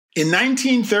In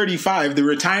 1935, the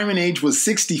retirement age was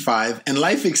 65 and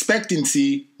life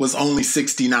expectancy was only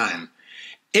 69.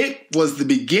 It was the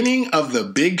beginning of The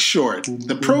Big Short.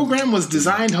 The program was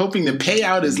designed hoping to pay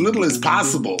out as little as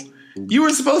possible. You were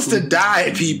supposed to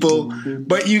die, people,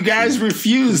 but you guys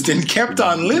refused and kept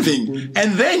on living,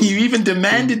 and then you even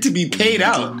demanded to be paid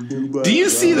out. Do you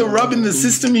see the rub in the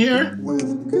system here?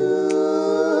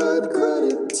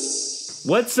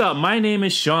 What's up? My name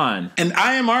is Sean. And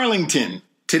I am Arlington.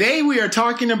 Today we are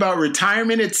talking about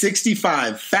retirement at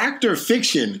 65, fact or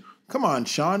fiction. Come on,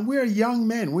 Sean, we're young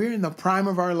men. We're in the prime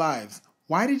of our lives.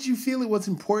 Why did you feel it was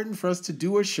important for us to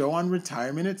do a show on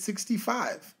retirement at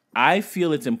 65? I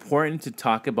feel it's important to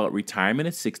talk about retirement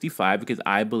at 65 because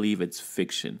I believe it's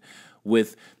fiction.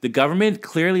 With the government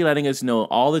clearly letting us know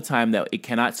all the time that it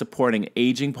cannot support an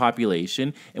aging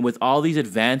population, and with all these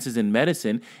advances in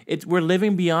medicine, we're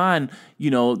living beyond,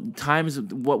 times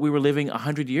what we were living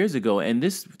 100 years ago. And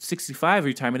this 65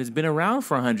 retirement has been around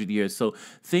for 100 years. So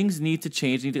things need to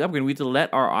change, need to upgrade. We need to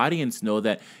let our audience know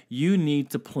that you need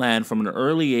to plan from an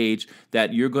early age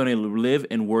that you're going to live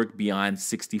and work beyond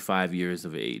 65 years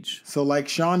of age. So like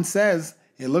Sean says,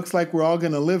 it looks like we're all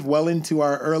going to live well into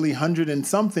our early 100 and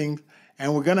something,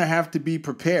 and we're going to have to be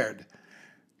prepared.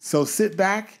 So sit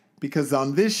back, because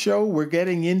on this show, we're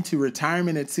getting into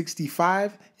retirement at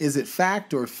 65. Is it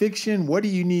fact or fiction? What do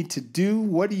you need to do?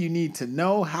 What do you need to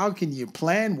know? How can you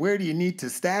plan? Where do you need to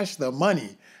stash the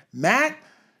money? Matt,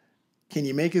 can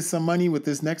you make us some money with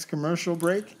this next commercial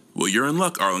break? Well, you're in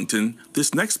luck, Arlington.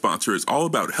 This next sponsor is all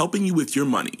about helping you with your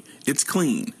money. It's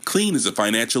Clean. Clean is a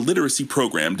financial literacy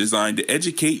program designed to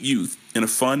educate youth in a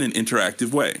fun and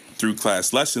interactive way through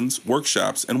class lessons,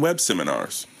 workshops, and web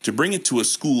seminars. To bring it to a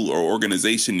school or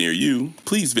organization near you,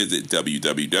 please visit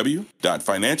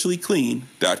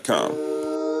www.financiallyclean.com.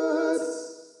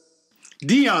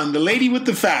 Dion, the lady with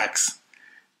the facts.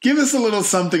 Give us a little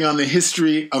something on the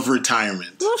history of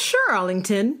retirement. Well, sure,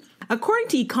 Arlington. According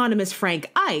to economist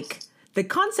Frank Ike, the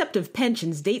concept of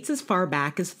pensions dates as far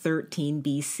back as 13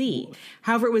 BC.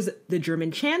 However, it was the German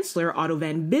Chancellor Otto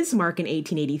von Bismarck in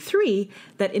 1883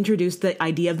 that introduced the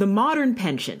idea of the modern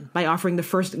pension by offering the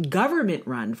first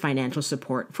government-run financial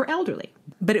support for elderly.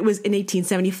 But it was in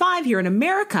 1875 here in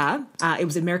America, it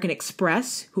was American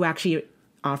Express who actually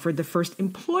offered the first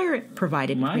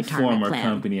employer-provided retirement plan. My former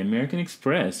company, American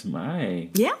Express.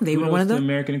 Yeah, they were one of them.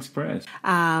 American Express.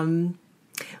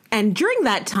 And during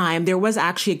that time, there was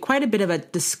actually quite a bit of a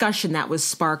discussion that was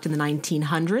sparked in the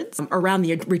 1900s around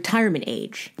the retirement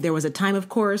age. There was a time, of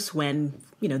course, when,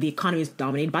 the economy was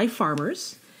dominated by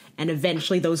farmers, and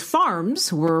eventually those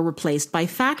farms were replaced by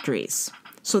factories.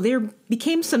 So there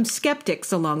became some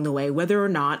skeptics along the way whether or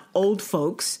not old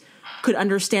folks could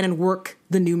understand and work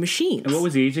the new machines. And what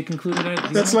was the age it concluded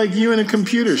at? That's like you and a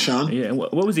computer, Sean. Yeah,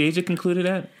 what was the age it concluded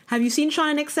at? Have you seen Sean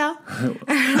in Excel? What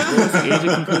was the age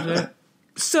it concluded at?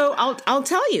 So I'll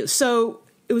tell you. So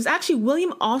it was actually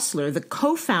William Osler, the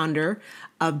co-founder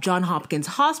of Johns Hopkins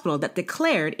Hospital, that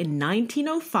declared in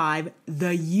 1905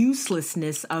 the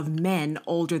uselessness of men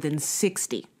older than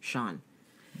 60, Sean.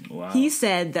 Wow. He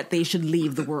said that they should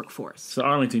leave the workforce. So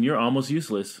Arlington, you're almost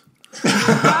useless.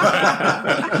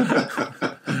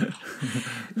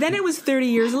 Then it was 30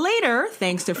 years later,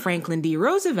 thanks to Franklin D.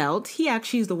 Roosevelt, he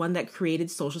actually is the one that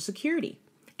created Social Security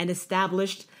and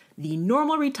established the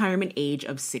normal retirement age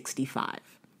of 65.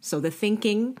 So the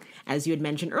thinking, as you had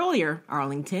mentioned earlier,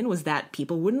 Arlington, was that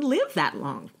people wouldn't live that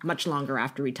long, much longer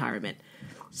after retirement.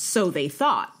 So they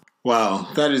thought. Wow,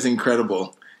 that is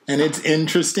incredible. And it's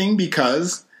interesting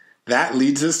because that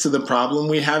leads us to the problem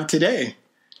we have today.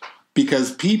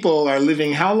 Because people are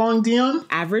living how long, Dion?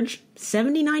 Average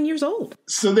 79 years old.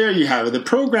 So there you have it. The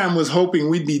program was hoping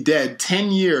we'd be dead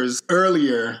 10 years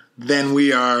earlier than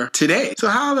we are today. So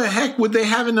how the heck would they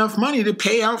have enough money to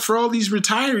pay out for all these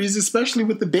retirees, especially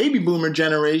with the baby boomer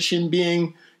generation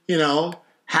being,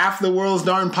 half the world's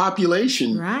darn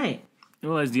population? Right.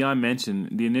 Well, as Dion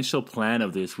mentioned, the initial plan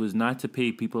of this was not to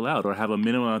pay people out or have a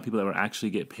minimum amount of people that would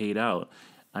actually get paid out.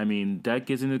 I mean, that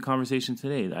gets into the conversation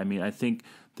today. I mean, I think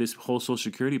this whole Social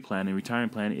Security plan and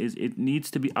retirement plan it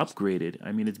needs to be upgraded.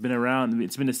 I mean, it's been around.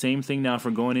 It's been the same thing now for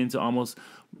going into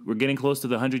we're getting close to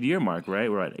the 100-year mark,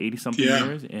 right? We're at 80-something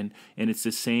years, and it's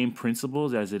the same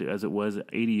principles as it was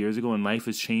 80 years ago, and life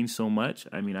has changed so much.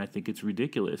 I mean, I think it's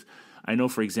ridiculous. I know,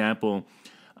 for example,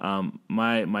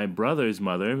 my brother's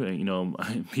mother,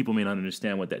 people may not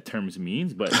understand what that term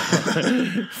means, but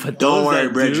don't worry,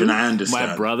 Bridget, I understand.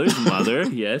 My brother's mother,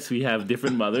 yes, we have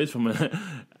different mothers.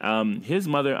 From his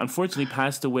mother, unfortunately,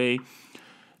 passed away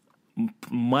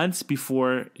months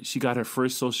before she got her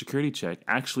first Social Security check.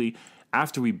 Actually,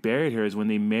 after we buried her is when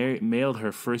they mailed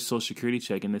her first Social Security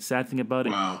check. And the sad thing about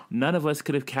it, none of us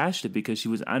could have cashed it because she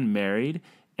was unmarried.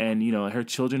 And, you know, her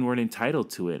children weren't entitled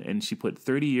to it. And she put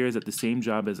 30 years at the same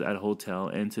job as at a hotel.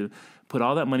 And to put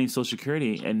all that money in Social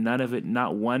Security and none of it,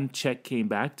 not one check came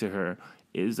back to her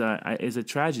is a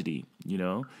tragedy, you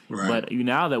know. Right. But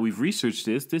now that we've researched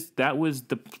that was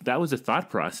a thought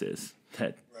process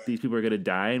that these people are going to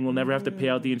die and we'll never have to pay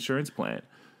out the insurance plan.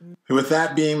 With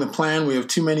that being the plan, we have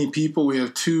too many people, we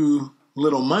have too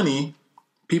little money.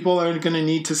 People are going to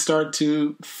need to start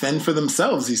to fend for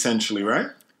themselves, essentially, right?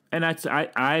 And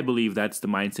I believe that's the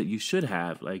mindset you should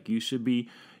have. Like you should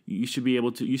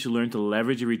learn to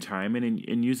leverage your retirement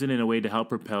and use it in a way to help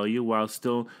propel you while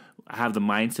still have the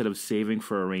mindset of saving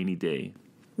for a rainy day.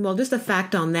 Well, just a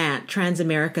fact on that,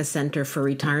 Transamerica Center for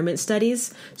Retirement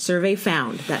Studies survey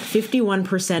found that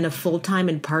 51% of full-time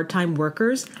and part-time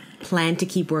workers plan to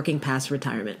keep working past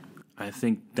retirement. I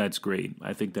think that's great.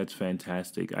 I think that's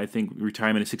fantastic. I think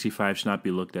retirement at 65 should not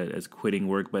be looked at as quitting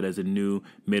work, but as a new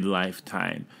midlife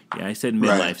time. Yeah, I said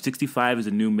midlife. Right. 65 is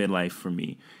a new midlife for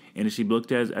me. And it should be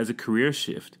looked at as a career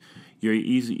shift. Your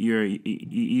years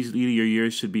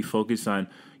should be focused on,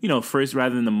 you know, first,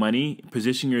 rather than the money,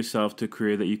 position yourself to a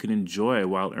career that you can enjoy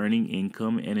while earning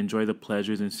income and enjoy the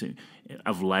pleasures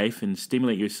of life and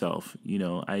stimulate yourself. You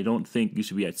know, I don't think you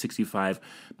should be at 65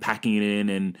 packing it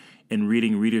in and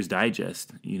reading Reader's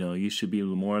Digest. You know, you should be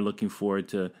more looking forward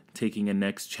to taking a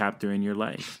next chapter in your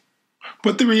life.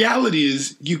 But the reality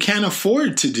is you can't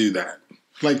afford to do that.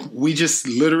 Like, we just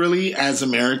literally, as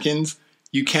Americans,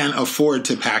 you can't afford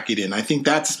to pack it in. I think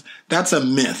that's a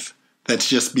myth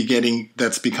that's becoming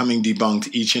debunked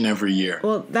each and every year.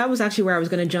 Well, that was actually where I was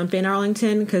going to jump in,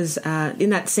 Arlington, because in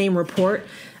that same report,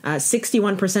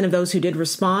 61% of those who did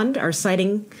respond are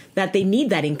citing that they need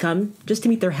that income just to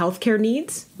meet their healthcare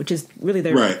needs, which is really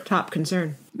their top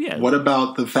concern. Yeah. What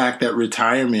about the fact that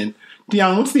retirement,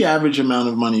 Dion, what's the average amount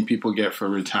of money people get for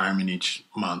retirement each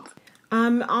month?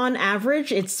 On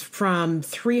average, it's from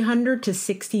 $300 to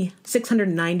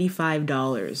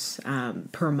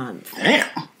 $695 per month. Damn.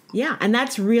 Yeah, and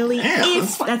that's really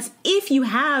if you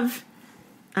have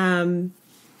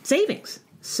savings.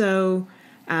 So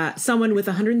someone with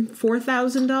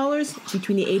 $104,000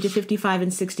 between the age of 55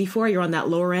 and 64, you're on that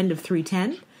lower end of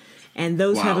 $310, and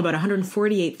those who have about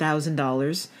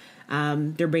 $148,000.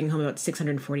 They're bringing home about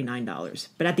 $649.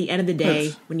 But at the end of the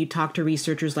day, when you talk to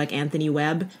researchers like Anthony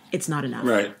Webb, it's not enough.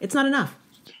 Right. It's not enough.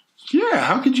 Yeah,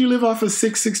 how could you live off of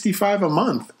 $665 a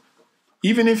month?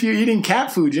 Even if you're eating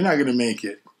cat food, you're not going to make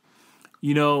it.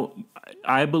 You know,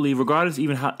 I believe, regardless,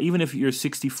 even if you're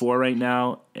 64 right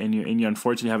now and you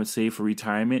unfortunately haven't saved for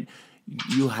retirement,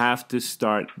 you have to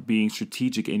start being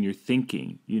strategic in your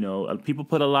thinking. You know, people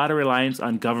put a lot of reliance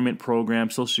on government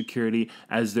programs, Social Security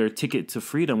as their ticket to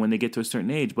freedom when they get to a certain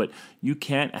age. But you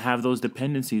can't have those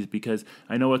dependencies because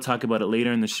I know we'll talk about it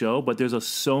later in the show, but there's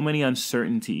so many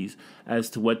uncertainties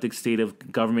as to what the state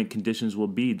of government conditions will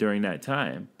be during that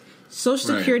time.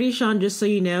 Social Security, Sean, just so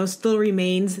you know, still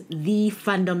remains the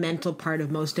fundamental part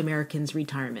of most Americans'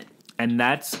 retirement. And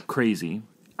that's crazy.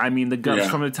 I mean,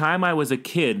 from the time I was a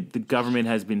kid, the government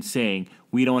has been saying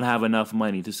we don't have enough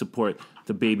money to support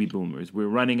the baby boomers. We're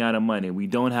running out of money. We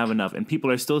don't have enough. And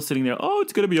people are still sitting there, oh,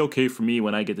 it's going to be okay for me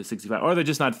when I get to 65. Or they're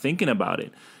just not thinking about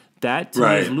it. That to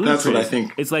me is ludicrous. That's what I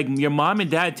think. It's like your mom and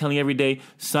dad telling you every day,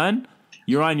 son,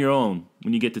 you're on your own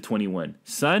when you get to 21.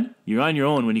 Son, you're on your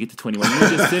own when you get to 21. You're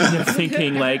just sitting there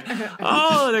thinking like,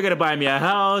 oh, they're going to buy me a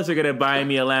house. They're going to buy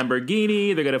me a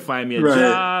Lamborghini. They're going to find me a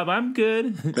job. I'm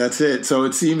good. That's it. So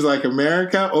it seems like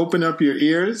America, open up your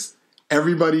ears.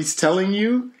 Everybody's telling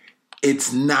you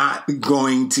it's not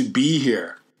going to be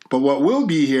here. But what will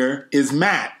be here is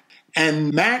Matt.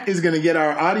 And Matt is going to get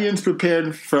our audience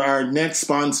prepared for our next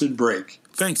sponsored break.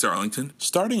 Thanks, Arlington.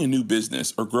 Starting a new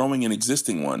business or growing an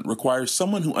existing one requires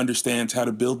someone who understands how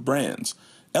to build brands.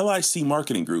 LIC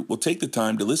Marketing Group will take the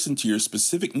time to listen to your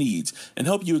specific needs and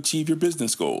help you achieve your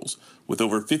business goals. With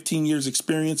over 15 years'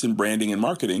 experience in branding and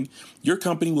marketing, your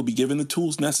company will be given the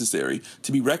tools necessary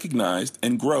to be recognized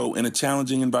and grow in a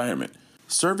challenging environment.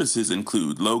 Services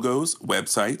include logos,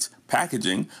 websites,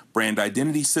 packaging, brand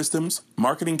identity systems,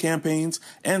 marketing campaigns,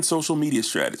 and social media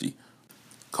strategy.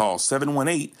 Call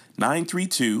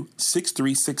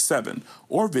 718-932-6367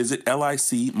 or visit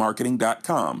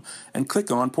licmarketing.com and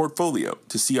click on Portfolio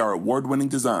to see our award-winning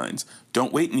designs.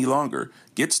 Don't wait any longer.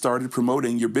 Get started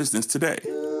promoting your business today.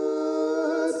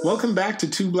 Welcome back to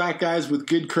Two Black Guys with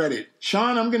Good Credit.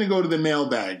 Sean, I'm going to go to the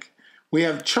mailbag. We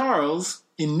have Charles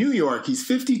in New York. He's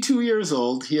 52 years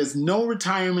old. He has no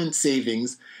retirement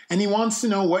savings, and he wants to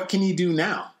know what can he do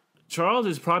now. Charles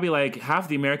is probably like half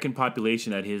the American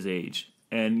population at his age.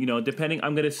 And, you know, depending,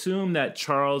 I'm going to assume that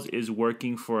Charles is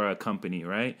working for a company,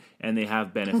 right? And they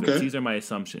have benefits. Okay. These are my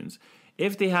assumptions.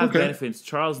 If they have benefits,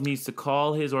 Charles needs to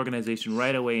call his organization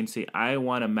right away and say, I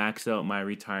want to max out my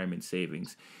retirement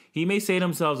savings. He may say to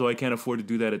himself, oh, I can't afford to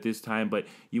do that at this time, but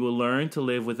you will learn to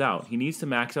live without. He needs to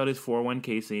max out his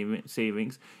 401k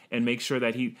savings and make sure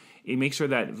that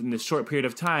in this short period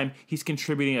of time, he's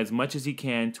contributing as much as he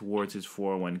can towards his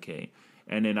 401k.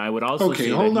 And then I would also say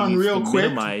hold that on he needs real to quick,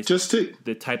 minimize just to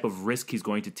the type of risk he's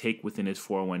going to take within his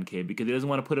 401k because he doesn't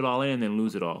want to put it all in and then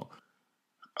lose it all.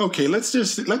 Okay, let's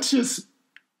just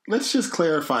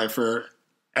clarify for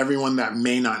everyone that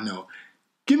may not know.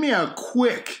 Give me a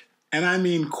quick, and I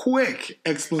mean quick,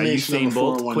 explanation of a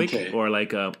 401k. Quick or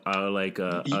like a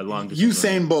long distance?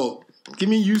 Usain Bolt. Give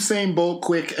me Usain Bolt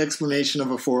quick explanation of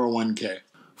a 401k.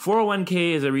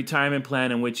 401k is a retirement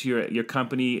plan in which your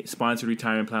company sponsored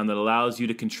retirement plan that allows you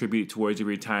to contribute towards your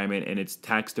retirement, and it's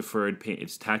tax deferred.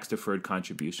 It's tax deferred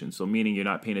contribution. So meaning you're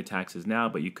not paying the taxes now,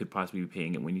 but you could possibly be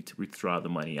paying it when you withdraw the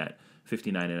money at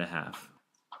 59 and a half.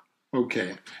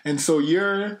 Okay, and so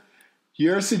your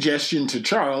suggestion to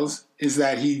Charles is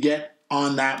that he get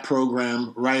on that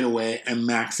program right away and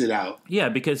max it out. Yeah,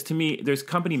 because to me, there's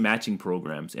company matching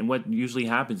programs. And what usually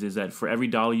happens is that for every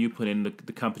dollar you put in, the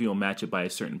company will match it by a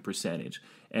certain percentage.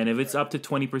 And if it's up to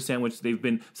 20%, which they've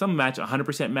been, some match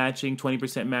 100% matching,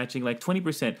 20% matching, like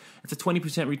 20%, it's a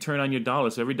 20% return on your dollar.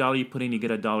 So every dollar you put in, you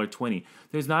get $1.20.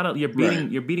 There's not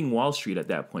you're beating Wall Street at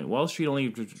that point. Wall Street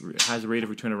only has a rate of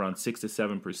return around 6 to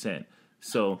 7%.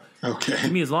 So to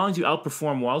me, as long as you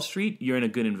outperform Wall Street, you're in a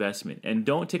good investment. And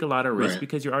don't take a lot of risk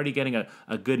because you're already getting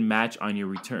a good match on your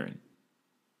return.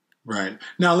 Right.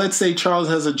 Now, let's say Charles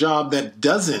has a job that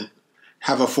doesn't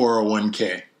have a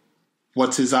 401k.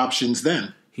 What's his options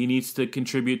then? He needs to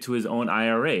contribute to his own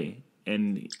IRA.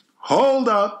 And hold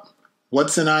up.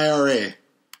 What's an IRA?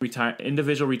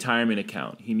 Individual retirement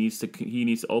account. He needs to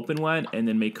open one and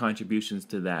then make contributions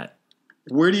to that.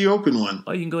 Where do you open one?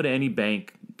 Oh, you can go to any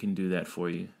bank can do that for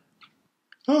you.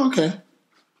 Oh, okay.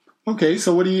 Okay,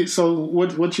 so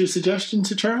what's your suggestion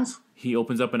to Charles? He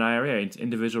opens up an IRA, an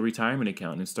individual retirement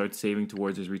account, and starts saving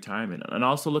towards his retirement. And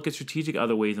also look at strategic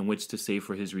other ways in which to save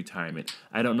for his retirement.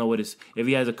 I don't know did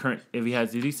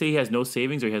he say he has no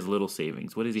savings or he has little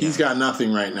savings? What does he have? He's got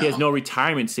nothing right now. He has no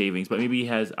retirement savings, but maybe he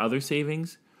has other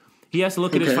savings. He has to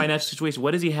look at his financial situation.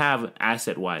 What does he have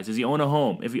asset-wise? Does he own a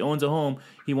home? If he owns a home,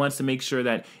 he wants to make sure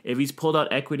that if he's pulled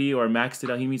out equity or maxed it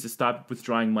out, he needs to stop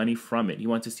withdrawing money from it. He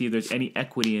wants to see if there's any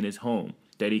equity in his home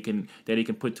that he can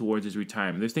put towards his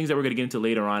retirement. There's things that we're going to get into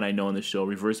later on, I know, in the show,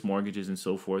 reverse mortgages and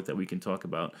so forth, that we can talk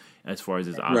about as far as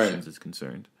his options is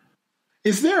concerned.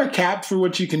 Is there a cap for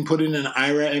what you can put in an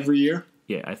IRA every year?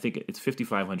 Yeah, I think it's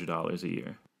 $5,500 a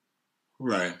year.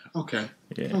 Right. Okay.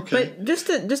 Yeah. Okay. But just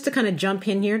to kind of jump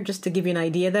in here, just to give you an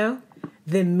idea, though,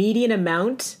 the median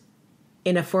amount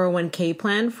in a 401k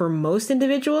plan for most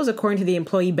individuals, according to the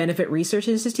Employee Benefit Research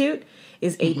Institute,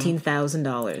 is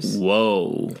 $18,000.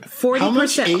 Whoa. 40%. How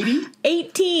much? 80?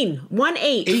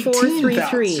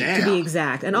 18,433 to be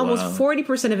exact. And almost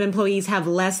 40% of employees have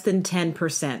less than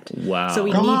 10%. Wow. So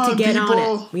we need to get on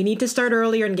it. We need to start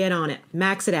earlier and get on it.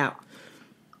 Max it out.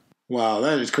 Wow,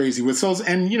 that is crazy. With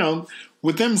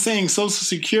them saying Social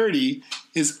Security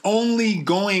is only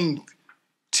going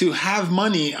to have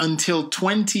money until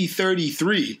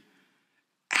 2033,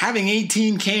 having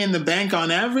 $18K in the bank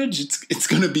on average, it's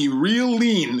going to be real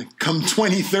lean come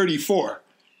 2034.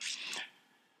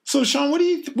 So, Sean, what do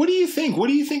you think? What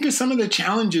do you think are some of the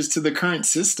challenges to the current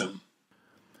system?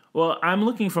 Well, I'm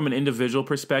looking from an individual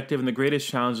perspective, and the greatest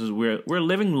challenge is we're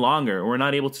living longer. We're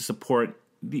not able to support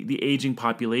the aging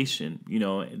population.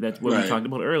 That's what we talked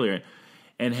about earlier.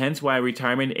 And hence why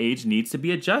retirement age needs to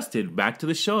be adjusted. Back to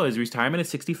the show, is retirement at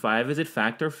 65, is it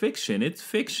fact or fiction? It's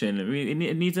fiction. I mean,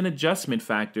 it needs an adjustment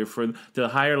factor for the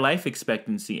higher life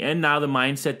expectancy. And now the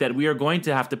mindset that we are going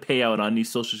to have to pay out on these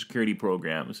Social Security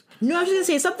programs. No, I was going to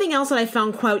say something else that I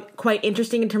found quite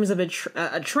interesting in terms of a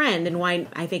trend, and why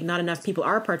I think not enough people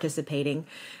are participating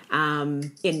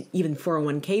in even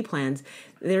 401k plans.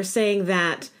 They're saying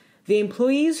that the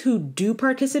employees who do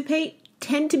participate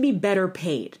tend to be better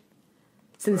paid,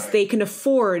 since they can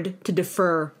afford to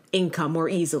defer income more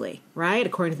easily, right?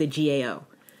 According to the GAO.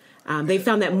 They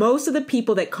found that most of the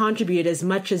people that contributed as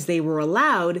much as they were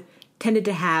allowed tended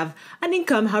to have an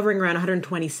income hovering around Good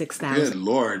 $126,000.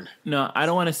 Lord. No, I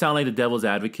don't want to sound like the devil's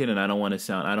advocate, and I don't want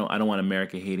want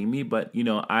America hating me, but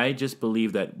I just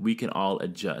believe that we can all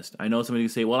adjust. I know somebody can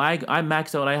say, "Well, I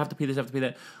maxed out. I have to pay this, I have to pay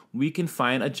that." We can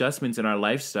find adjustments in our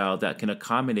lifestyle that can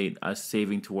accommodate us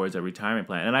saving towards a retirement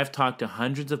plan. And I've talked to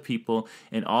hundreds of people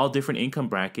in all different income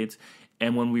brackets.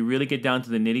 And when we really get down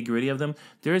to the nitty-gritty of them,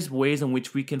 there's ways in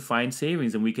which we can find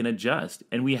savings and we can adjust.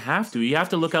 And we have to. You have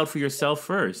to look out for yourself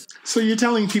first. So you're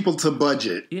telling people to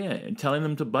budget. Yeah, and telling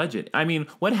them to budget. I mean,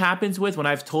 what happens when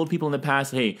I've told people in the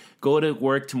past, hey, go to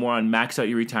work tomorrow and max out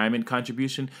your retirement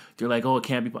contribution, they're like, oh, it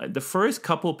can't be. The first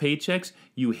couple paychecks,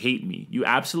 you hate me. You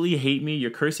absolutely hate me.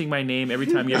 You're cursing my name every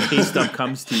time your pay stub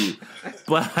comes to you.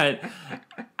 But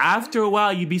after a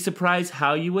while, you'd be surprised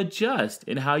how you adjust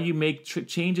and how you make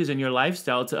changes in your lifestyle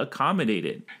to accommodate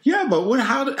it. Yeah, but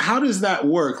how does that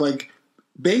work? Like,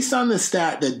 based on the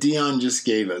stat that Dion just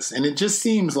gave us, and it just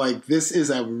seems like this is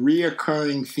a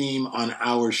reoccurring theme on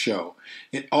our show.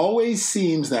 It always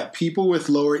seems that people with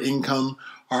lower income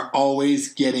are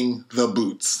always getting the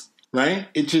boots, right?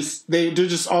 They're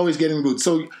just always getting boots.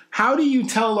 So how do you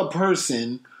tell a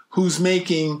person who's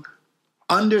making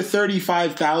under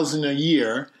 $35,000 a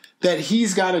year that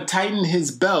he's got to tighten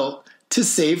his belt to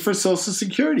save for Social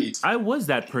Security? I was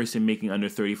that person making under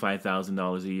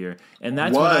 $35,000 a year, and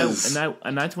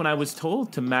that's when I was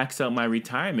told to max out my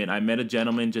retirement. I met a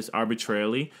gentleman just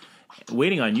arbitrarily,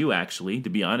 waiting on you. Actually, to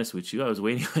be honest with you, I was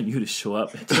waiting on you to show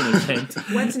up at an event.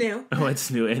 What's new? What's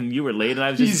new? And you were late, and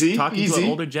I was just talking to an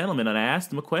older gentleman, and I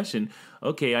asked him a question.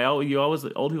 Okay, elderly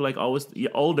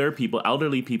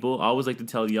people always like to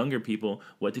tell younger people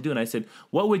what to do, and I said,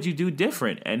 what would you do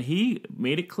different? And he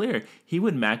made it clear he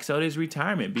would max out his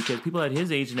retirement because people at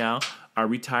his age now are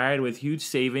retired with huge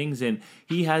savings, and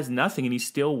he has nothing, and he's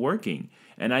still working.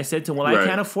 And I said to him, well, I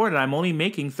can't afford it. I'm only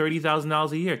making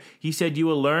 $30,000 a year. He said, you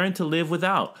will learn to live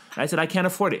without. I said, I can't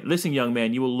afford it. Listen, young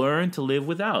man, you will learn to live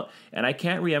without. And I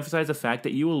can't reemphasize the fact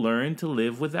that you will learn to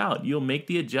live without. You'll make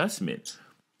the adjustment.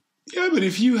 Yeah, but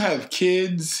if you have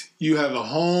kids, you have a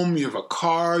home, you have a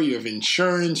car, you have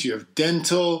insurance, you have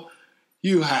dental,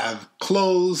 you have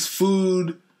clothes,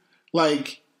 food,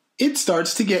 it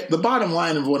starts to get, the bottom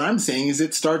line of what I'm saying is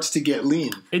it starts to get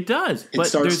lean. It does. It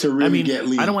starts to really get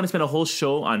lean. I don't want to spend a whole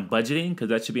show on budgeting because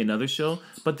that should be another show,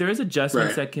 but there is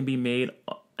adjustments that can be made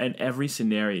in every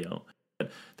scenario.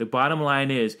 The bottom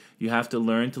line is you have to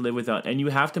learn to live without, and you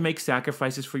have to make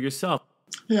sacrifices for yourself.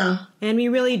 Yeah. And we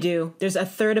really do. There's a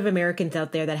third of Americans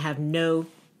out there that have no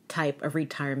type of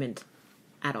retirement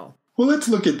at all. Well, let's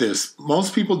look at this.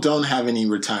 Most people don't have any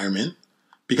retirement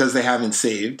because they haven't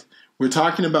saved. We're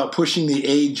talking about pushing the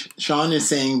age. Sean is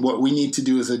saying what we need to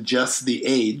do is adjust the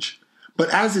age. But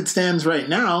as it stands right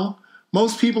now,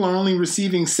 most people are only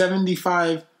receiving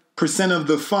 75% of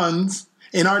the funds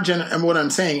in our and what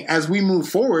I'm saying, as we move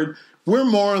forward, we're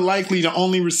more likely to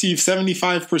only receive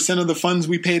 75% of the funds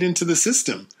we paid into the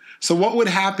system. So what would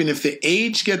happen if the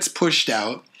age gets pushed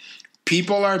out,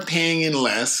 people are paying in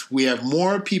less, we have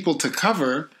more people to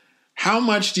cover, how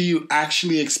much do you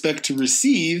actually expect to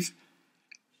receive?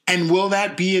 And will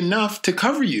that be enough to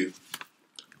cover you?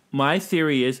 My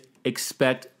theory is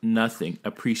expect nothing,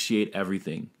 appreciate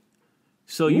everything.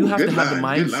 So you have to have the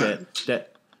mindset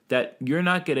that you're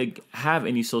not going to have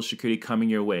any Social Security coming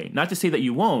your way. Not to say that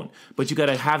you won't, but you got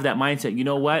to have that mindset. You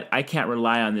know what? I can't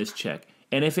rely on this check.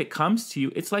 And if it comes to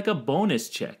you, it's like a bonus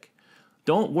check.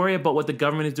 Don't worry about what the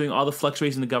government is doing, all the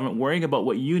fluctuations in the government. Worrying about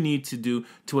what you need to do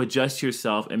to adjust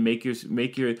yourself and make your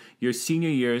senior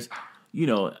years,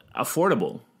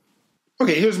 affordable.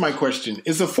 Okay, here's my question.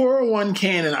 Is a 401k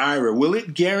and an IRA, will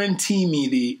it guarantee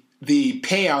me the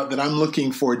payout that I'm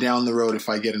looking for down the road if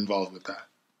I get involved with that?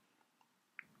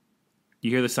 You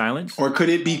hear the silence? Or could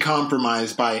it be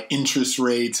compromised by interest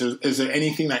rates? Or is there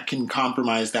anything that can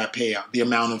compromise that payout, the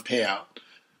amount of payout?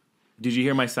 Did you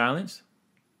hear my silence?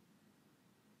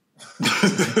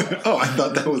 Oh, I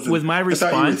thought that was... Was my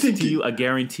response to you a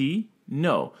guarantee?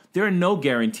 No. There are no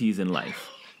guarantees in life.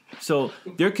 So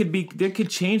there could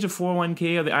change a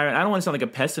 401k or the IRA. I don't want to sound like a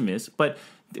pessimist, but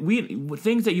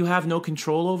things that you have no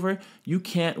control over, you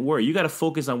can't worry. You got to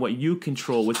focus on what you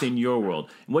control within your world.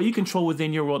 And what you control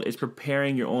within your world is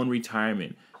preparing your own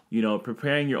retirement.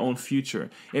 Preparing your own future.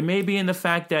 It may be in the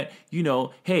fact that,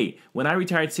 hey, when I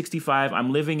retire at 65,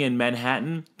 I'm living in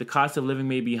Manhattan. The cost of living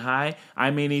may be high.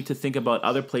 I may need to think about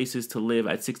other places to live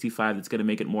at 65 that's going to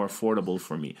make it more affordable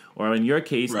for me. Or in your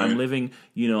case, I'm living,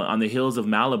 on the hills of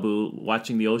Malibu,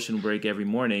 watching the ocean break every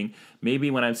morning.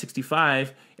 maybe when I'm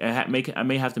 65, I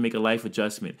may have to make a life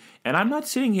adjustment. And I'm not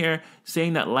sitting here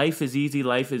saying that life is easy.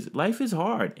 Life is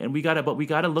hard, and we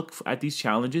gotta look at these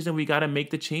challenges, and we gotta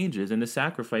make the changes and the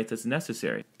sacrifice that's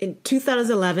necessary. In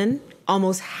 2011,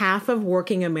 almost half of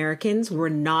working Americans were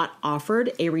not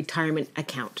offered a retirement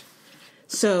account.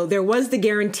 So there was the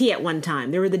guarantee at one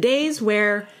time. There were the days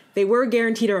where they were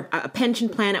guaranteed a pension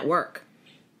plan at work.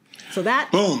 So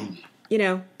that, boom.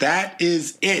 That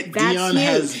is it. That's Dion huge.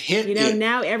 has hit it.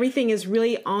 Now everything is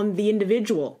really on the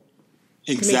individual.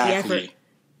 Exactly.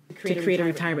 To create a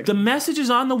retirement. The message is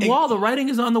on the wall. The writing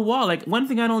is on the wall. Like, one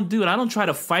thing I don't do, and I don't try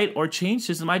to fight or change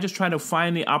system. I just try to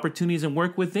find the opportunities and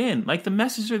work within. Like, the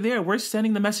messages are there. We're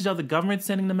sending the message out. The government's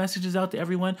sending the messages out to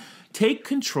everyone. Take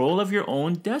control of your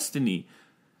own destiny.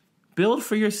 Build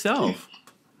for yourself.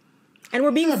 And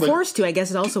we're being forced to, I guess,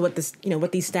 is also what this,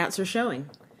 what these stats are showing.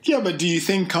 Yeah, but do you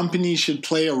think companies should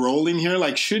play a role in here?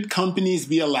 Like, should companies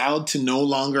be allowed to no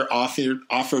longer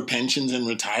offer pensions and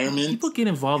retirement People get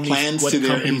involved in plans what to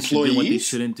their companies should do and what they employees?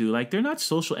 shouldn't do. Like, they're not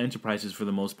social enterprises for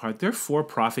the most part. They're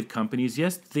for-profit companies.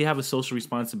 Yes, they have a social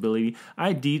responsibility.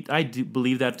 I do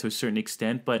believe that to a certain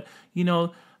extent, but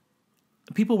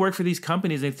people work for these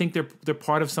companies. They think they're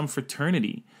part of some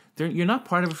fraternity. You're not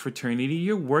part of a fraternity.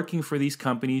 You're working for these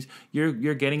companies.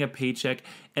 You're getting a paycheck,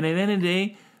 and at the end of the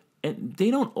day, and they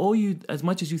don't owe you as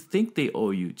much as you think they owe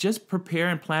you. Just prepare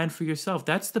and plan for yourself.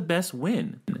 That's the best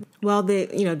win. Well,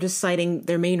 just citing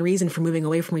their main reason for moving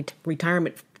away from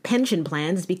retirement pension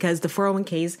plans is because the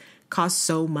 401ks cost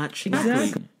so much.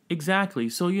 Exactly.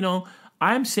 So,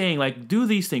 I'm saying, like, do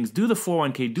these things. Do the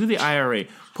 401k. Do the IRA.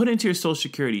 Put it into your Social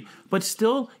Security. But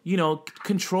still,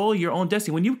 control your own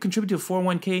destiny. When you contribute to a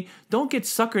 401k, don't get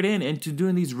suckered into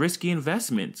doing these risky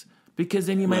investments, because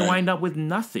then you might wind up with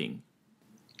nothing.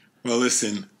 Well,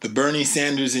 listen, the Bernie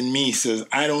Sanders in me says,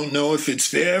 I don't know if it's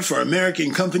fair for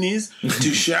American companies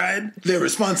to shirk their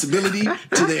responsibility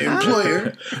to their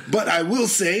employer, but I will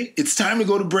say it's time to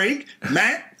go to break.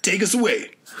 Matt, take us away.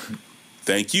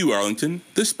 Thank you, Arlington.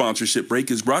 This sponsorship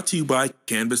break is brought to you by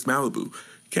Canvas Malibu.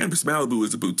 Canvas Malibu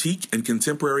is a boutique and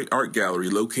contemporary art gallery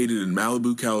located in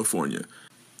Malibu, California.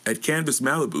 At Canvas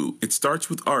Malibu, it starts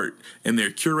with art, and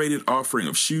their curated offering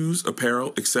of shoes,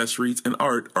 apparel, accessories, and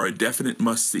art are a definite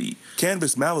must-see.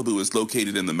 Canvas Malibu is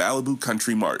located in the Malibu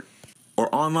Country Mart,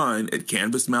 or online at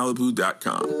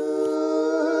canvasmalibu.com.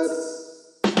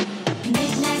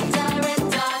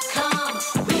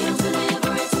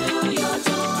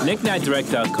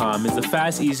 KnickKnackDirect.com is the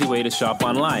fast, easy way to shop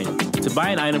online. To buy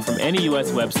an item from any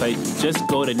U.S. website, just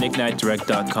go to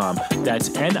KnickKnackDirect.com. That's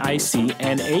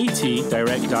NICNAT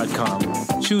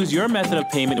Direct.com. Choose your method of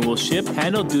payment and we'll ship,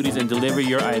 handle duties, and deliver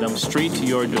your item straight to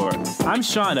your door. I'm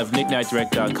Sean of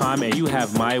KnickKnackDirect.com, and you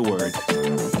have my word.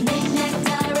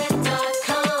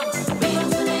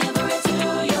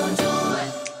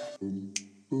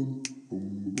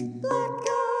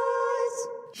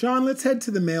 Sean, let's head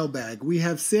to the mailbag. We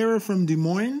have Sarah from Des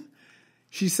Moines.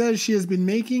 She says she has been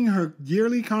making her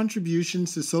yearly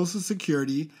contributions to Social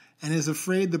Security and is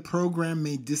afraid the program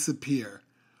may disappear.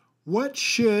 What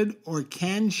should or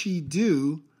can she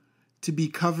do to be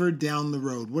covered down the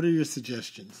road? What are your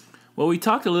suggestions? Well, we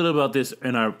talked a little about this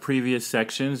in our previous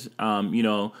sections.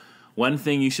 One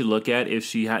thing you should look at,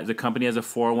 if the company has a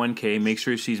 401k, make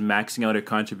sure she's maxing out her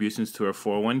contributions to her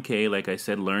 401k. Like I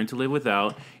said, learn to live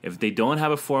without. If they don't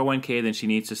have a 401k, then she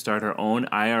needs to start her own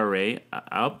IRA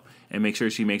up and make sure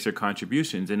she makes her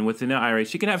contributions. And within the IRA,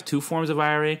 she can have two forms of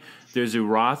IRA. There's a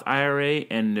Roth IRA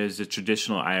and there's a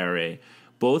traditional IRA.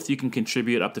 Both you can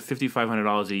contribute up to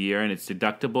 $5,500 a year, and it's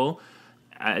deductible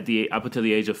up until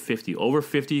the age of 50. Over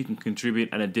 50, you can contribute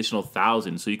an additional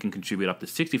 $1,000, so you can contribute up to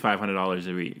 $6,500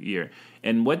 every year.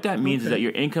 And what that means is that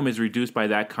your income is reduced by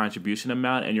that contribution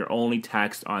amount, and you're only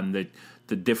taxed on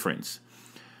the difference.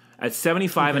 At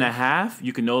 75 and a half,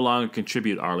 you can no longer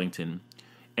contribute, Arlington.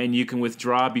 And you can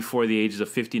withdraw before the ages of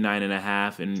 59 and a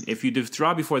half. And if you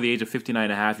withdraw before the age of 59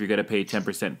 and a half, you're going to pay a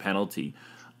 10% penalty.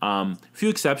 Few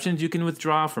exceptions you can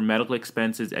withdraw for medical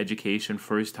expenses, education,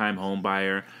 first-time home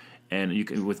buyer, and you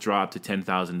can withdraw up to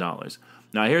 $10,000.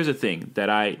 Now, here's the thing that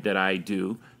I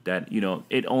do that,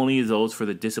 it only is those for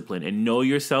the discipline. And know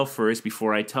yourself first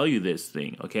before I tell you this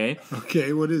thing, okay?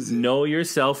 Okay, what is it? Know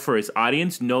yourself first.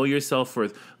 Audience, know yourself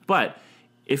first. But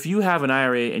if you have an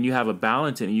IRA and you have a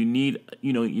balance and you need,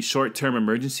 short-term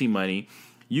emergency money,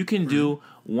 you can do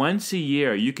once a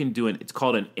year, it's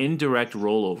called an indirect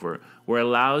rollover, where it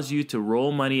allows you to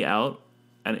roll money out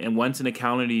and once in a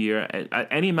calendar year at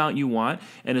any amount you want.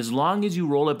 And as long as you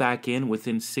roll it back in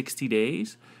within 60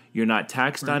 days, you're not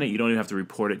taxed on it. You don't even have to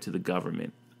report it to the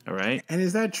government. All right. And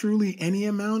is that truly any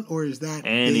amount, or is that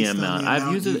Any based on amount? the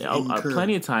I've used it you've incurred?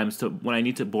 plenty of times to when I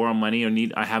need to borrow money or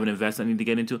I have an investment I need to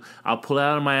get into. I'll pull it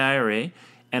out of my IRA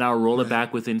and I'll roll it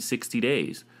back within 60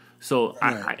 days. So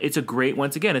it's a great.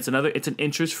 Once again, it's an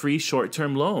interest-free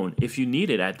short-term loan if you need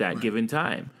it at that given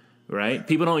time. Right?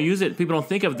 People don't use it. People don't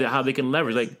think of how they can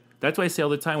leverage. Like that's why I say all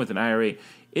the time with an IRA,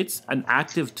 it's an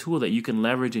active tool that you can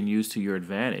leverage and use to your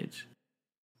advantage.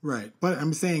 Right. But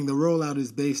I'm saying the rollout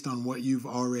is based on what you've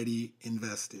already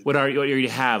invested. What you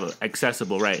have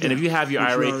accessible, right? Yeah. And if you have your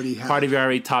IRA, part of your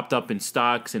IRA topped up in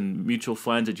stocks and mutual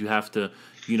funds that you have to,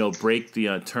 break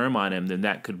the term on them, then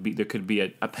there could be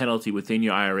a penalty within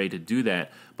your IRA to do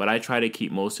that. But I try to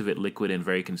keep most of it liquid and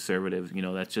very conservative.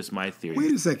 That's just my theory.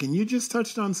 Wait a second. You just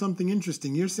touched on something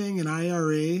interesting. You're saying an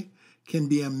IRA can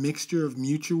be a mixture of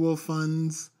mutual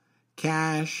funds,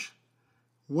 cash.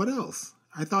 What else?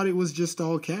 I thought it was just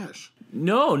all cash.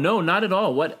 No, not at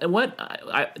all.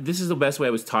 This is the best way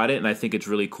I was taught it, and I think it's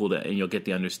really cool and you'll get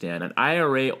to understand. An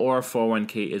IRA or a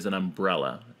 401k is an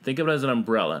umbrella. Think of it as an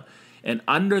umbrella. And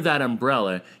under that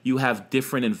umbrella, you have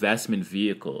different investment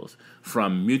vehicles,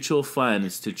 from mutual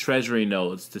funds to treasury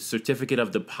notes to certificate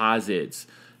of deposits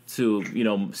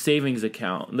to, savings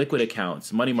account, liquid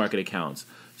accounts, money market accounts.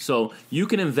 So you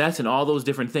can invest in all those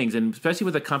different things. And especially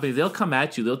with a company, they'll come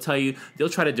at you. They'll tell you, they'll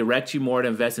try to direct you more to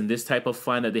invest in this type of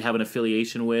fund that they have an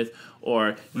affiliation with.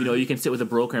 Or, you can sit with a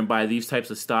broker and buy these types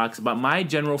of stocks. But my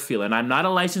general feel, and I'm not a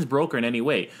licensed broker in any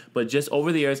way, but just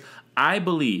over the years, I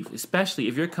believe, especially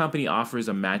if your company offers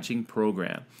a matching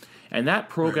program, and that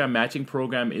matching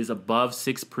program is above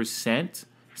 6%,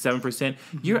 7%,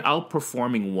 you're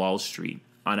outperforming Wall Street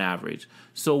on average.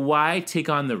 So why take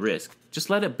on the risk? Just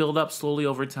let it build up slowly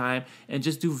over time and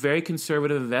just do very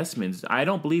conservative investments. I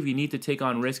don't believe you need to take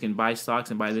on risk and buy stocks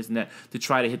and buy this and that to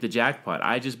try to hit the jackpot.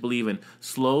 I just believe in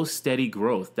slow, steady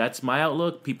growth. That's my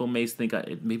outlook. People may think,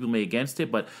 people may against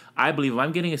it, but I believe if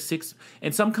I'm getting a 6,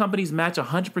 and some companies match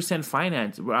 100%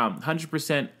 finance,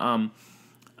 100%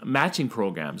 matching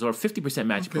programs or 50%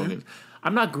 matching programs.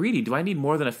 I'm not greedy. Do I need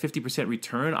more than a 50%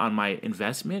 return on my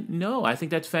investment? No, I think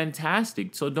that's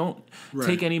fantastic. So don't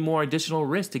take any more additional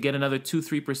risk to get another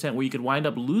 2-3% where you could wind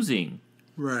up losing.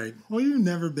 Right. Well, you've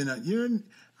never been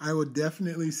I would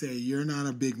definitely say you're not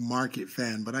a big market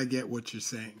fan, but I get what you're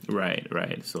saying. Right.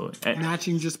 So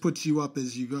matching just puts you up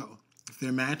as you go. If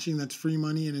they're matching, that's free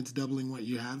money and it's doubling what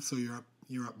you have, so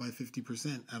you're up by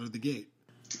 50% out of the gate.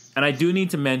 And I do need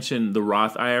to mention the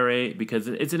Roth IRA because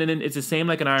it's the same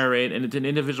like an IRA, and it's an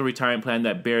individual retirement plan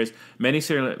that bears many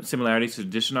similarities to the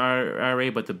traditional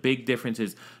IRA, but the big difference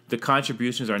is the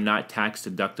contributions are not tax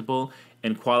deductible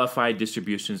and qualified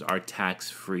distributions are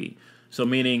tax free. So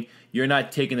meaning you're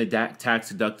not taking the tax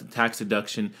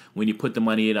deduction when you put the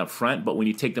money in up front, but when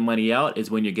you take the money out is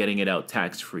when you're getting it out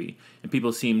tax free. And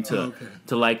people seem to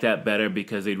like that better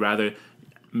because they'd rather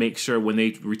make sure when they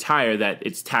retire that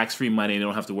it's tax-free money and they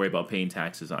don't have to worry about paying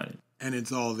taxes on it. And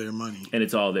it's all their money. And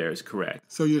it's all theirs, correct.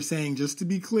 So you're saying, just to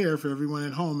be clear for everyone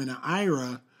at home, in an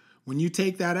IRA, when you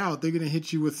take that out, they're going to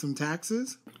hit you with some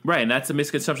taxes? Right, and that's a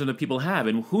misconception that people have.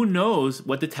 And who knows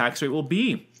what the tax rate will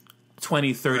be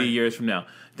 20, 30 years from now.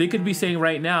 They could be saying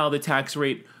right now the tax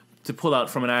rate to pull out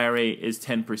from an IRA is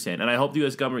 10%. And I hope the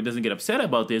U.S. government doesn't get upset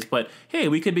about this, but hey,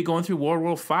 we could be going through World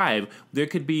War V. There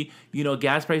could be,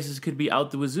 gas prices could be out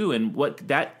the wazoo. And what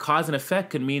that cause and effect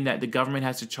could mean that the government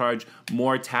has to charge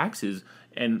more taxes.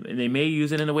 And they may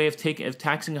use it in a way of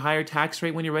taxing a higher tax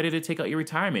rate when you're ready to take out your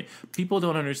retirement. People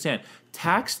don't understand.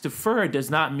 Tax deferred does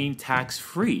not mean tax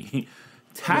free.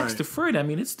 Tax deferred, I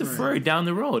mean, it's deferred down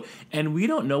the road. And we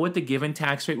don't know what the given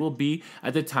tax rate will be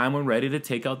at the time we're ready to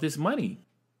take out this money.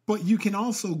 But you can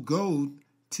also go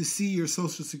to see your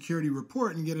Social Security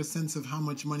report and get a sense of how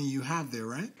much money you have there,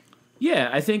 right?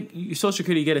 Yeah, I think your Social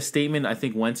Security, you get a statement, I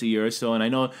think, once a year or so. And I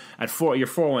know your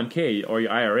 401k or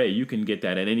your IRA, you can get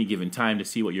that at any given time to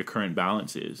see what your current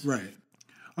balance is. Right.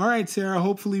 All right, Sarah,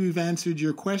 hopefully we've answered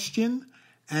your question.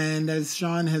 And as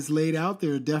Sean has laid out,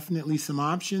 there are definitely some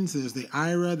options. There's the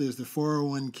IRA, there's the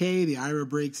 401k. The IRA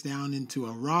breaks down into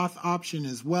a Roth option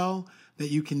as well that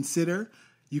you could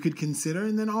consider.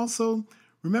 And then also,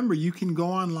 remember, you can go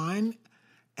online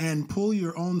and pull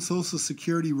your own Social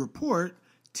Security report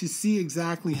to see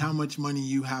exactly how much money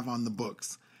you have on the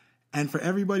books. And for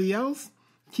everybody else,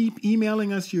 keep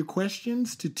emailing us your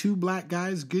questions to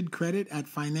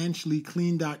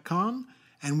twoblackguysgoodcredit@financiallyclean.com,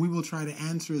 and we will try to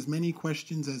answer as many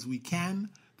questions as we can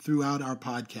throughout our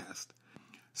podcast.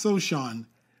 So, Sean,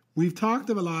 we've talked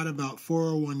a lot about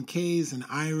 401ks and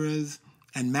IRAs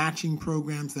and matching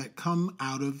programs that come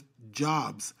out of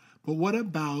jobs. But what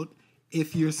about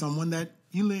if you're someone that,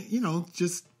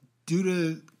 just due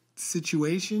to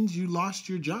situations, you lost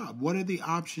your job. What are the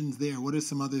options there? What are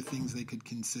some other things they could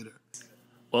consider?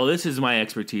 Well, this is my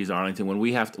expertise, Arlington.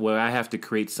 Where I have to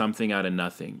create something out of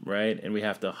nothing, right? And we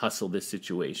have to hustle this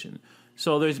situation.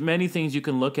 So there's many things you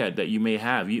can look at that you may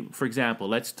have. For example,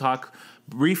 let's talk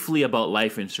briefly about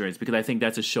life insurance, because I think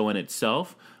that's a show in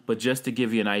itself. But just to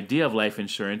give you an idea of life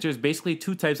insurance, there's basically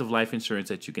two types of life insurance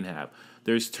that you can have.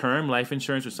 There's term life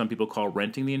insurance, which some people call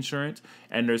renting the insurance,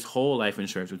 and there's whole life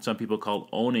insurance, which some people call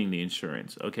owning the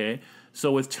insurance, okay?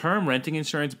 So with term renting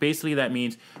insurance, basically that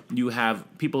means you have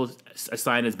people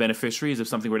assigned as beneficiaries if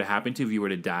something were to happen to you, if you were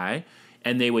to die,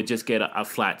 and they would just get a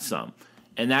flat sum.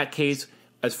 In that case,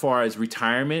 as far as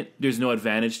retirement, there's no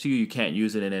advantage to you. You can't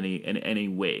use it in any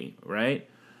way, right?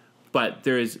 But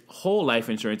there is whole life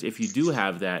insurance if you do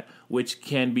have that, which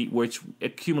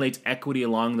accumulates equity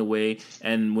along the way,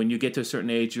 and when you get to a certain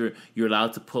age, you're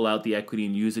allowed to pull out the equity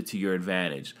and use it to your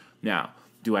advantage. Now,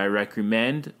 do I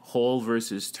recommend whole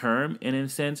versus term in a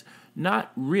sense?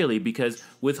 Not really, because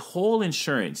with whole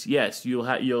insurance, yes, you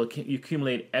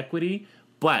accumulate equity,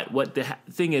 but what the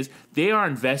thing is, they are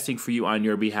investing for you on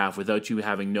your behalf without you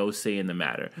having no say in the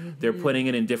matter. Mm-hmm. They're putting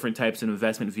it in different types of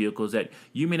investment vehicles that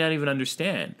you may not even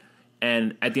understand.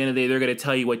 And at the end of the day, they're going to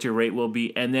tell you what your rate will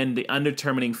be. And then the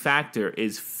undetermining factor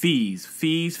is fees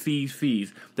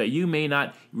that you may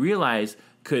not realize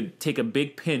could take a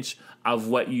big pinch of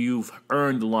what you've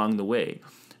earned along the way.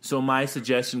 So my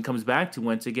suggestion comes back to,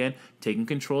 once again, taking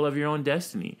control of your own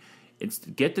destiny. It's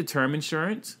get the term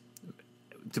insurance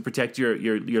to protect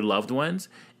your loved ones,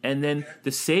 and then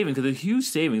the savings, because the huge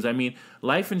savings. I mean,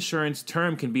 life insurance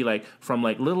term can be from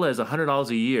little as $100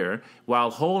 a year, while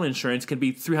whole insurance can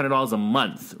be $300 a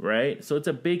month, right? So it's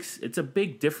a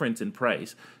big difference in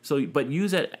price. So, but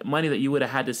use that money that you would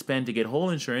have had to spend to get whole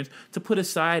insurance to put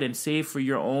aside and save for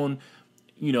your own,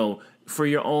 for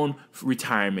your own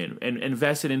retirement, and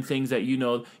invest it in things that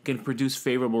can produce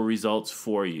favorable results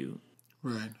for you.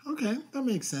 Right. Okay, that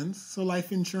makes sense. So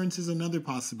life insurance is another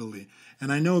possibility.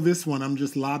 And I know this one, I'm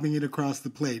just lobbing it across the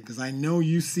plate because I know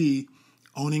you see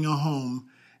owning a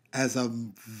home as a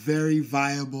very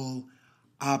viable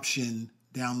option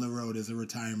down the road as a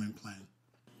retirement plan.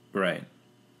 Right.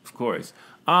 Of course.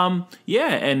 Yeah,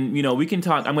 and we can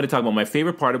talk. I'm going to talk about my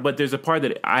favorite part of, but there's a part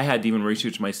that I had to even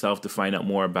research myself to find out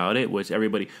more about it, which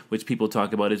people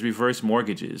talk about is reverse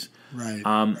mortgages. Right.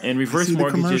 And reverse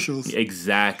mortgages.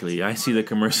 Exactly. I see the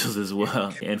commercials as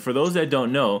well. And for those that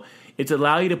don't know, it's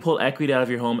allow you to pull equity out of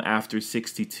your home after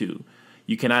 62.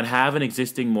 You cannot have an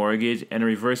existing mortgage and a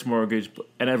reverse mortgage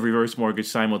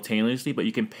simultaneously, but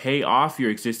you can pay off your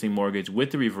existing mortgage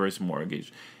with the reverse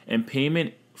mortgage. And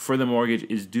payment for the mortgage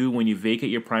is due when you vacate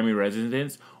your primary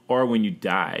residence or when you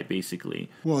die,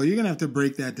 basically. Well, you're going to have to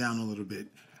break that down a little bit.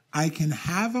 I can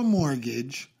have a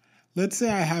mortgage. Let's say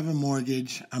I have a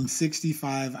mortgage. I'm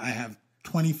 65. I have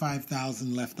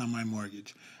 $25,000 left on my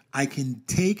mortgage. I can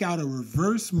take out a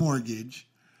reverse mortgage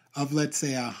of, let's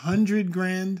say,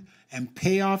 $100,000 and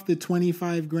pay off the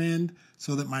 $25,000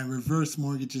 so that my reverse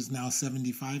mortgage is now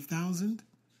 $75,000.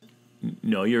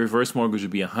 No, your reverse mortgage would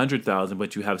be $100,000,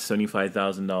 but you have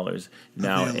 $75,000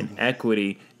 now in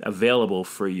equity available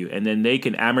for you, and then they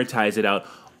can amortize it out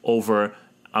over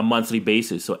a monthly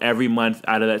basis. So every month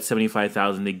out of that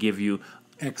 $75,000, they give you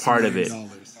X part of it.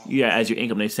 Dollars. Yeah, as your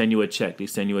income, they send you a check.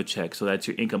 So that's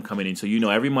your income coming in. So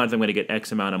every month I'm going to get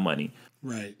X amount of money.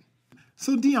 Right.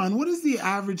 So Dion, what does the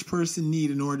average person need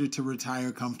in order to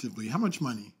retire comfortably? How much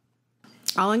money?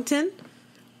 Arlington?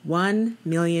 $1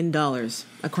 million,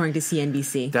 according to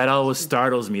CNBC. That always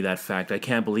startles me, that fact. I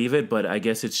can't believe it, but I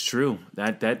guess it's true.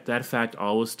 That fact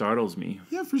always startles me.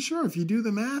 Yeah, for sure. If you do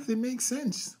the math, it makes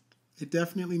sense. It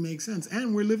definitely makes sense.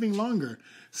 And we're living longer.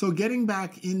 So getting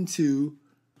back into...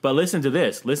 But listen to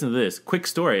this. Quick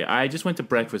story. I just went to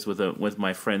breakfast with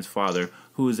my friend's father,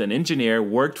 who's an engineer,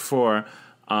 worked for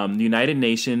the United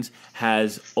Nations,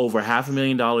 has over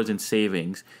 $500,000 in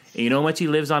savings. And you know how much he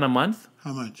lives on a month?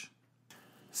 How much?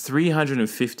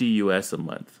 $350 US a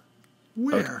month.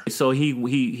 Where? Okay. So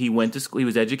he went to school. He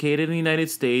was educated in the United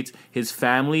States. His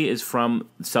family is from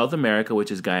South America,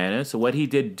 which is Guyana. So what he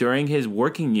did during his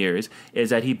working years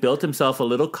is that he built himself a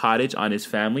little cottage on his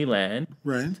family land.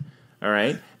 Right. All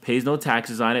right. Pays no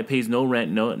taxes on it. Pays no rent.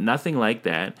 No, nothing like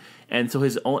that. And so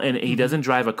he doesn't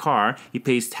drive a car. He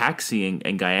pays taxiing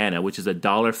in Guyana, which is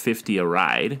 $1.50 a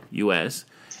ride US.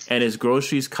 And his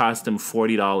groceries cost him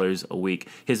 $40 a week.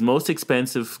 His most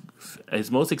expensive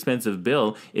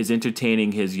bill is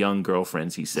entertaining his young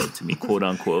girlfriends, he said to me, quote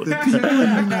unquote.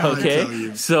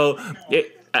 Okay, so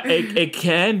it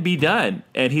can be done,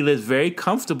 and he lives very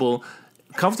comfortably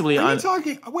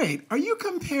Are you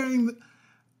comparing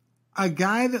a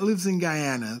guy that lives in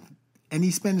Guyana and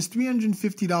he spends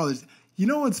 $350. You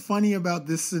know what's funny about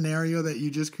this scenario that you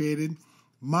just created?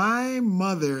 My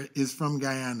mother is from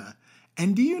Guyana.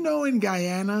 And do you know in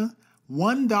Guyana,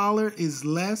 $1 is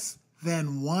less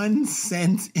than 1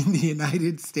 cent in the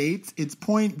United States? It's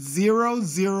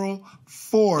 0.004.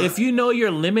 If you know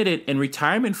you're limited in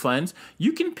retirement funds,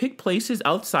 you can pick places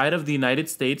outside of the United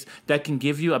States that can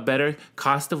give you a better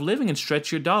cost of living and stretch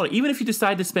your dollar. Even if you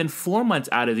decide to spend 4 months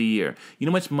out of the year, you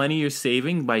know how much money you're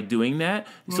saving by doing that?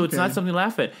 So It's not something to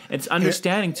laugh at. It's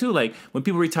understanding too. Like when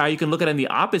people retire, you can look at it on the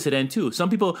opposite end too. Some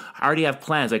people already have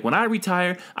plans. Like when I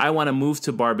retire, I want to move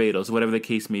to Barbados, whatever the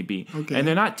case may be. Okay. And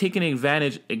they're not taking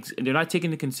advantage, they're not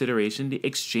taking into consideration the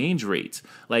exchange rates.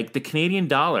 Like the Canadian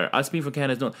dollar, us being from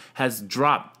Canada, has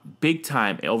dropped big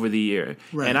time over the year.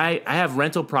 Right. And I have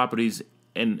rental properties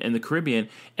in the Caribbean,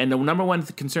 and the number one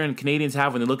concern Canadians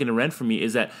have when they're looking to rent from me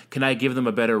is that can I give them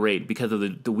a better rate because of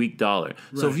the weak dollar.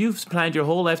 Right. So if you've planned your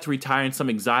whole life to retire in some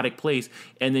exotic place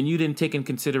and then you didn't take in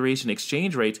consideration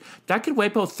exchange rates, that could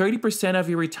wipe out 30% of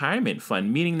your retirement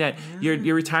fund, meaning that your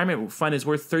retirement fund is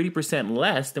worth 30%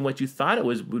 less than what you thought it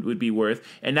would be worth,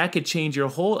 and that could change your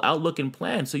whole outlook and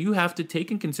plan. So you have to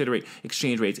take in consideration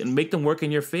exchange rates and make them work in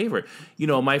your favor. You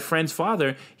know, my friend's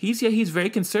father, he's very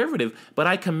conservative, but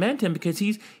I commend him because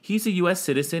he's a U.S.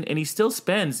 citizen and he still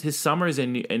spends his summers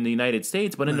in the United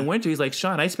States. But in the winter, he's like,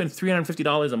 Sean, I spend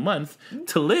 $350 a month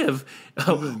to live.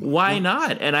 Why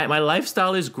not? And my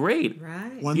lifestyle is great.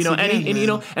 Right. Once you know, again, and you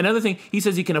know, another thing, he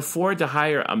says he can afford to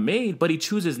hire a maid, but he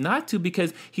chooses not to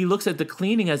because he looks at the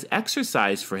cleaning as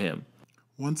exercise for him.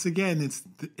 Once again,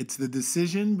 it's the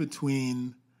decision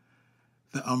between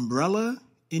the umbrella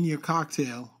in your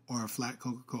cocktail or a flat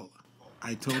Coca-Cola.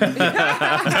 I totally get it.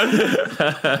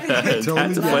 That's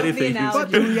a funny thing. But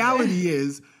the reality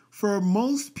is, for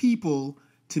most people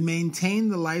to maintain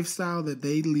the lifestyle that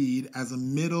they lead as a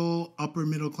upper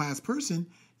middle class person,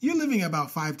 you're living about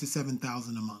 $5,000 to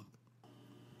 $7,000 a month.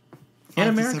 In $5,000 to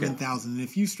America. $7,000. And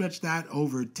if you stretch that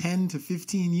over 10 to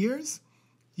 15 years,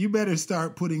 you better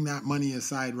start putting that money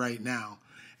aside right now.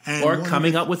 And Or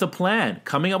coming up with a plan,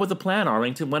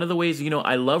 Arlington. One of the ways, you know,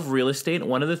 I love real estate.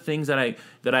 One of the things that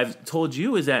I've told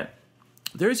you is that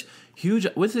there's huge,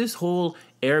 with this whole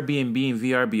Airbnb and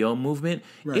VRBO movement,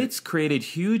 Right. It's created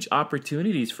huge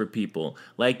opportunities for people.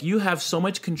 Like you have so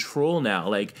much control now.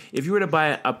 Like if you were to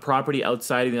buy a property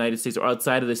outside of the United States or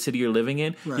outside of the city you're living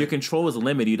in, Right. your control is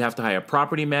limited. You'd have to hire a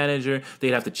property manager.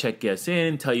 They'd have to check guests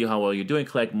in, tell you how well you're doing,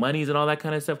 collect monies and all that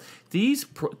kind of stuff. These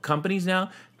companies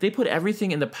now, they put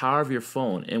everything in the power of your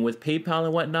phone. And with PayPal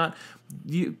and whatnot,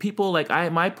 people like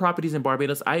my properties in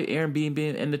Barbados, I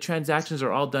Airbnb, and the transactions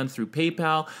are all done through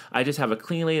PayPal. I just have a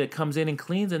clean lady that comes in and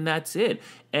cleans, and that's it.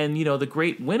 And you know, the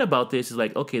great win about this is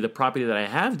like, okay, the property that I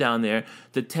have down there,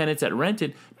 the tenants that rent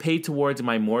it pay towards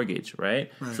my mortgage,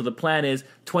 right? So the plan is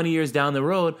 20 years down the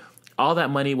road, all that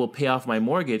money will pay off my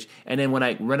mortgage. And then when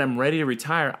I'm ready to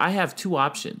retire, I have two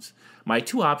options. My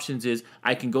two options is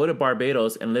I can go to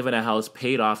Barbados and live in a house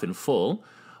paid off in full,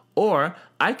 or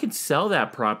I could sell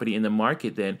that property in the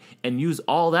market then and use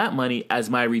all that money as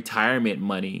my retirement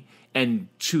money and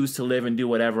choose to live and do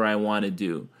whatever I want to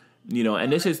do. You know,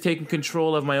 and this is taking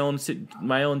control of my own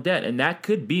debt, and that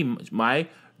could be my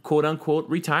quote unquote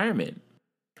retirement,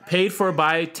 paid for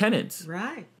by tenants.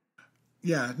 Right.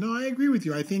 Yeah, no, I agree with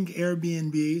you. I think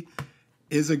Airbnb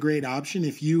is a great option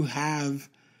if you have.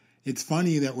 It's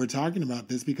funny that we're talking about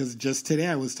this because just today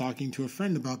I was talking to a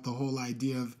friend about the whole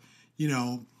idea of, you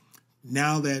know,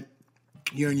 now that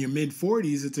you're in your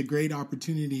mid-40s, it's a great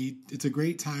opportunity. It's a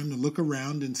great time to look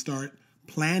around and start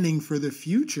planning for the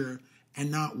future and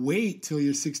not wait till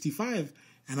you're 65.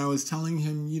 And I was telling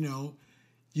him, you know,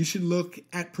 you should look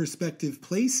at prospective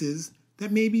places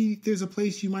that maybe there's a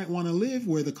place you might want to live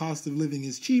where the cost of living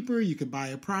is cheaper. You could buy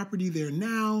a property there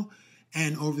now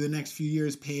and over the next few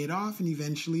years pay it off. And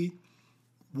eventually,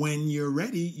 when you're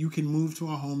ready, you can move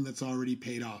to a home that's already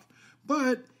paid off.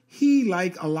 But he,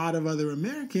 like a lot of other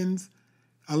Americans,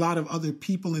 a lot of other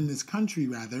people in this country,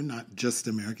 rather, not just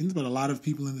Americans, but a lot of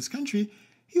people in this country,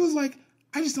 he was like,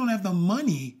 I just don't have the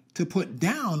money to put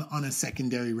down on a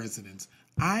secondary residence.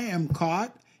 I am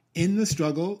caught in the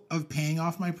struggle of paying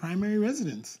off my primary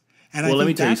residence. And I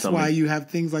think that's why you have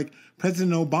things like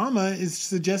President Obama is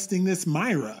suggesting this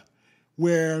MIRA,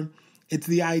 where it's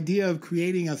the idea of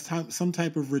creating some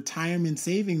type of retirement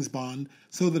savings bond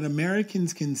so that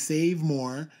Americans can save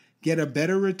more, get a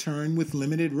better return with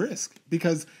limited risk.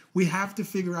 Because we have to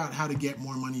figure out how to get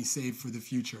more money saved for the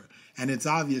future. And it's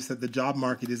obvious that the job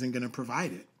market isn't going to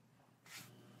provide it.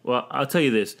 Well, I'll tell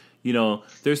you this. You know,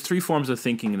 there's three forms of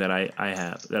thinking that I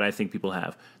have, that I think people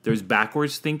have. There's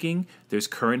backwards thinking, there's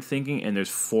current thinking, and there's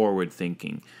forward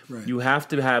thinking. Right. You have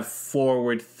to have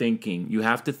forward thinking. You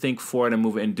have to think forward and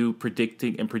move and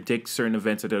predict certain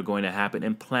events that are going to happen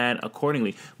and plan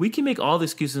accordingly. We can make all the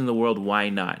excuses in the world. Why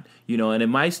not? You know, and in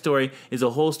my story is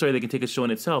a whole story that can take a show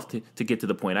in itself to get to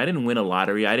the point. I didn't win a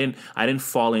lottery. I didn't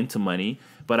fall into money,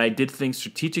 but I did things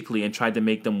strategically and tried to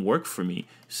make them work for me.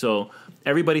 So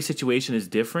everybody's situation is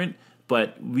different,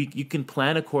 but you can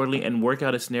plan accordingly and work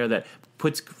out a scenario that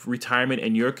puts retirement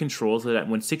in your control so that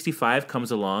when 65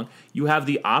 comes along, you have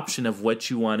the option of what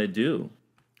you want to do.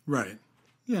 Right.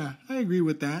 Yeah, I agree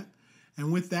with that.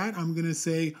 And with that, I'm going to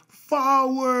say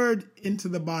forward into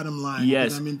the bottom line.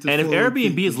 Yes. And if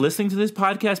Airbnb is listening to this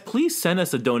podcast, please send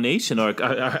us a donation or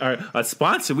a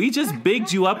sponsor. We just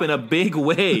bigged you up in a big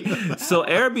way. So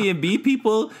Airbnb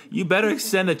people, you better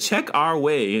send a check our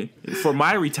way for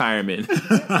my retirement.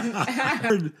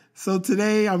 So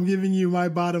today I'm giving you my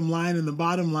bottom line. And the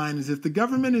bottom line is if the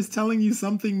government is telling you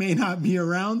something may not be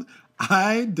around,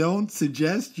 I don't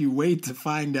suggest you wait to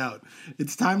find out.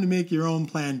 It's time to make your own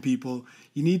plan, people.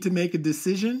 You need to make a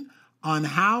decision on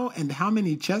how and how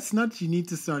many chestnuts you need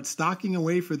to start stocking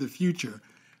away for the future,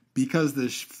 because the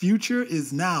future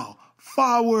is now.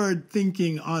 Forward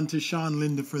thinking. On to Sean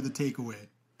Linda for the takeaway.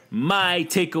 My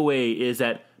takeaway is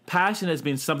that passion has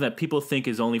been something that people think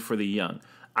is only for the young.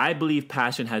 I believe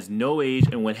passion has no age,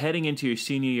 and when heading into your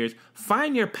senior years,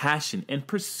 find your passion and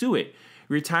pursue it.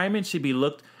 Retirement should be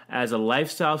looked as a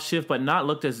lifestyle shift, but not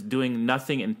looked as doing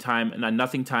nothing time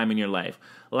in your life.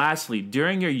 Lastly,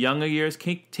 during your younger years,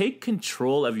 take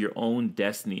control of your own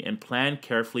destiny and plan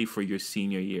carefully for your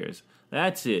senior years.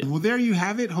 That's it. Well, there you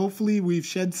have it. Hopefully we've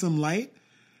shed some light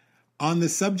on the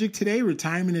subject today,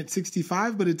 retirement at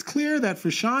 65, but it's clear that for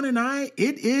Sean and I,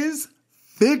 it is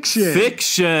fiction.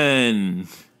 Fiction.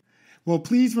 Well,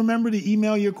 please remember to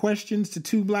email your questions to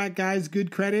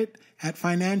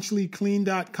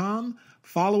twoblackguysgoodcredit@financiallyclean.com.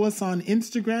 Follow us on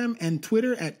Instagram and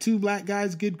Twitter at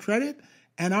twoblackguysgoodcredit.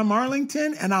 And I'm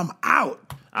Arlington, and I'm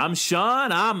out. I'm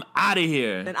Sean. I'm out of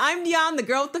here. And I'm Dion, the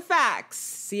girl with the facts.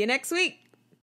 See you next week.